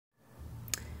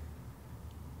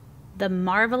The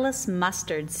Marvelous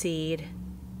Mustard Seed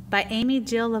by Amy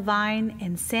Jill Levine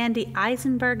and Sandy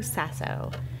Eisenberg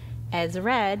Sasso, as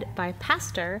read by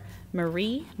Pastor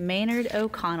Marie Maynard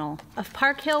O'Connell of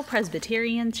Park Hill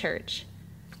Presbyterian Church.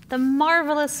 The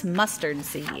Marvelous Mustard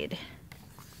Seed.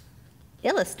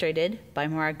 Illustrated by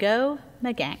Margot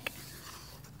McGank.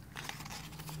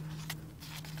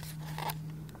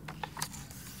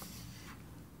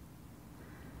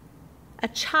 A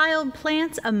child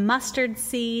plants a mustard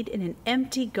seed in an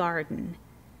empty garden.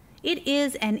 It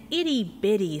is an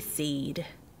itty-bitty seed.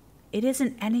 It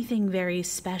isn't anything very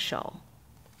special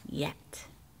yet.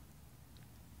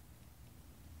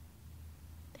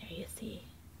 There you see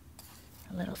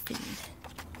a little seed.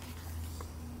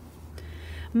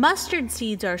 Mustard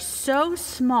seeds are so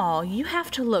small, you have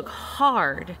to look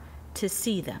hard to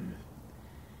see them.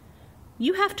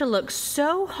 You have to look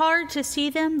so hard to see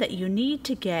them that you need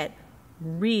to get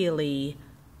really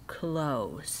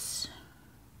close.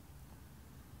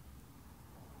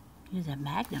 Use a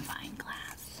magnifying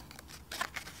glass.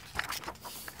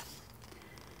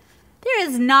 There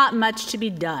is not much to be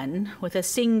done with a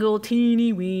single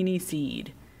teeny-weeny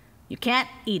seed. You can't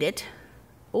eat it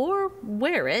or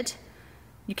wear it.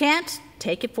 You can't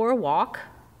take it for a walk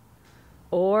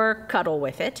or cuddle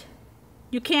with it.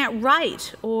 You can't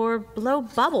write or blow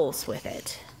bubbles with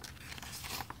it.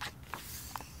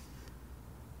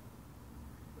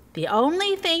 The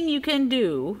only thing you can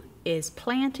do is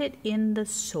plant it in the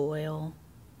soil.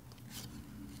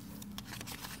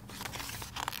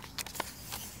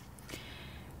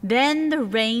 Then the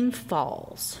rain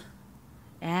falls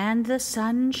and the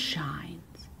sun shines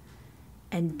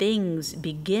and things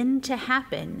begin to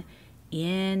happen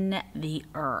in the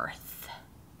earth.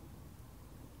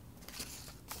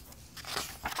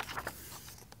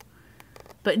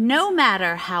 But no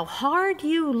matter how hard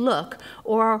you look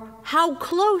or how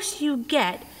close you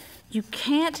get, you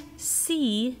can't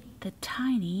see the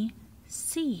tiny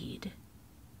seed.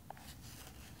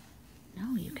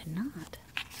 No, you cannot.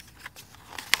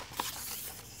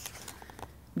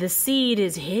 The seed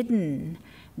is hidden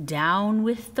down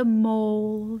with the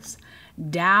moles,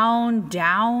 down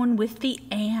with the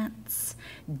ants,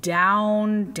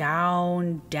 down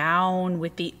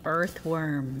with the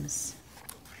earthworms.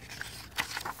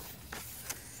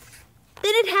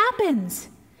 Then it happens.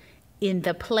 In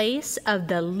the place of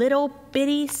the little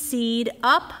bitty seed,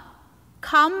 up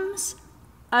comes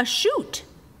a shoot.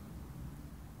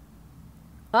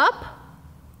 Up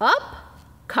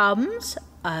comes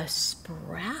a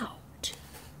sprout.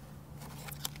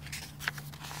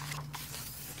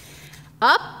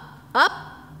 Up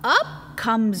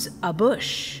comes a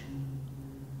bush.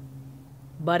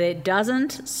 But it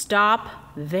doesn't stop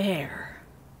there.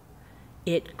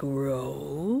 It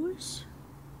grows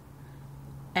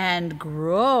and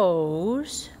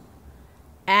grows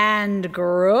and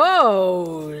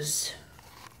grows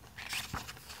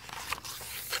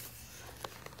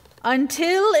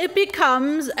until it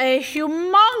becomes a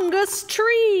humongous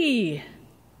tree.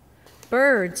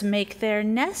 Birds make their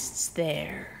nests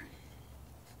there.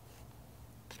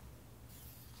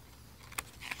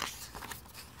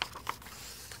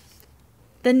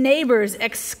 The neighbors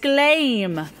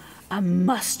exclaim, "A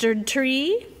mustard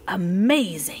tree?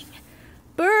 Amazing!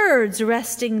 Birds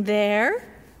resting there?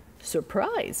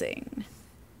 Surprising!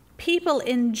 People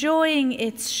enjoying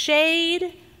its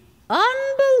shade?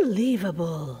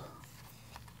 Unbelievable!"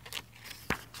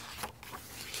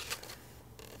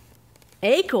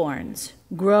 Acorns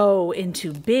grow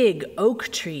into big oak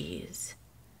trees.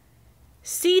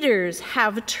 Cedars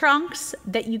have trunks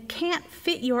that you can't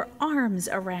fit your arms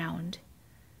around.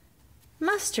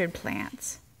 Mustard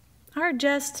plants are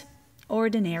just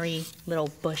ordinary little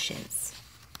bushes.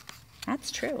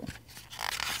 That's true.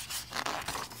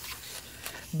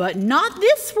 But not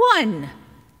this one.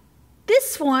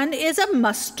 This one is a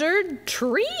mustard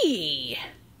tree.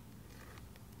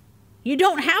 You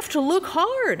don't have to look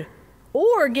hard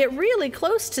or get really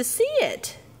close to see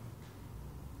it.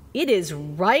 It is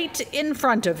right in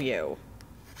front of you.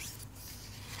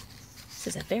 This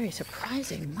is a very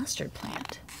surprising mustard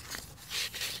plant.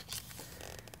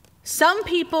 Some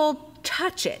people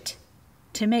touch it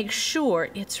to make sure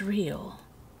it's real.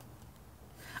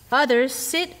 Others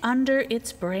sit under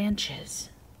its branches.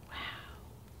 Wow.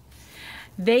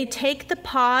 They take the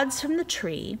pods from the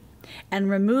tree and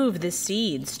remove the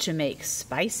seeds to make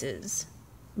spices.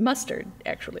 Mustard,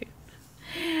 actually.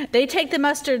 They take the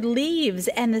mustard leaves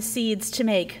and the seeds to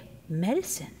make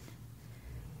medicine.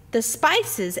 The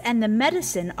spices and the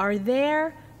medicine are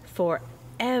there for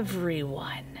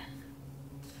everyone.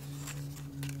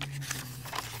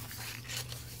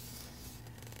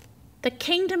 The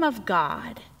kingdom of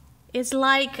God is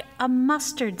like a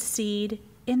mustard seed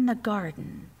in the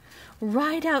garden,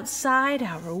 right outside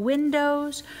our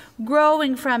windows,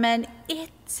 growing from an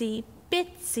itsy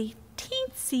bitsy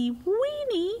teensy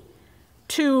weeny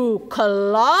to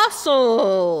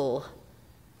colossal,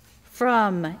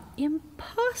 from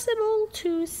impossible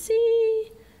to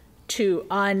see to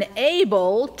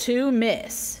unable to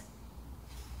miss.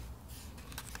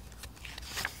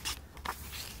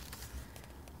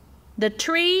 The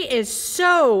tree is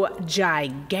so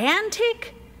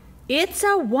gigantic, it's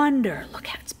a wonder. Look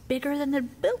how it's bigger than the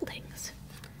buildings.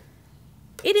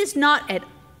 It is not at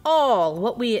all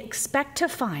what we expect to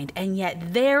find, and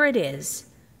yet there it is,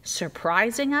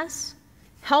 surprising us,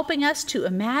 helping us to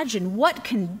imagine what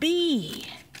can be.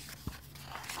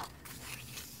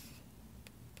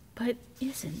 But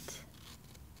isn't.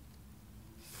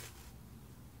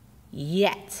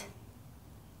 Yet.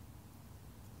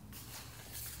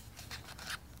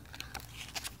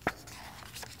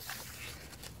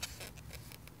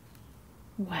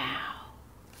 Wow,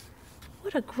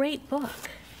 what a great book.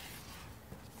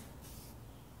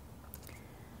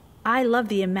 I love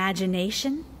the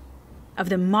imagination of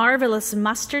the marvelous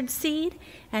mustard seed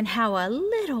and how a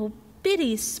little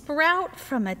bitty sprout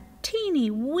from a teeny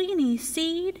weeny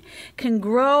seed can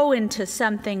grow into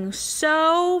something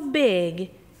so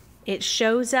big it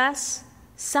shows us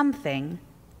something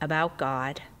about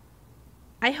God.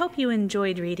 I hope you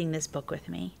enjoyed reading this book with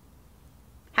me.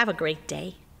 Have a great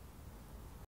day.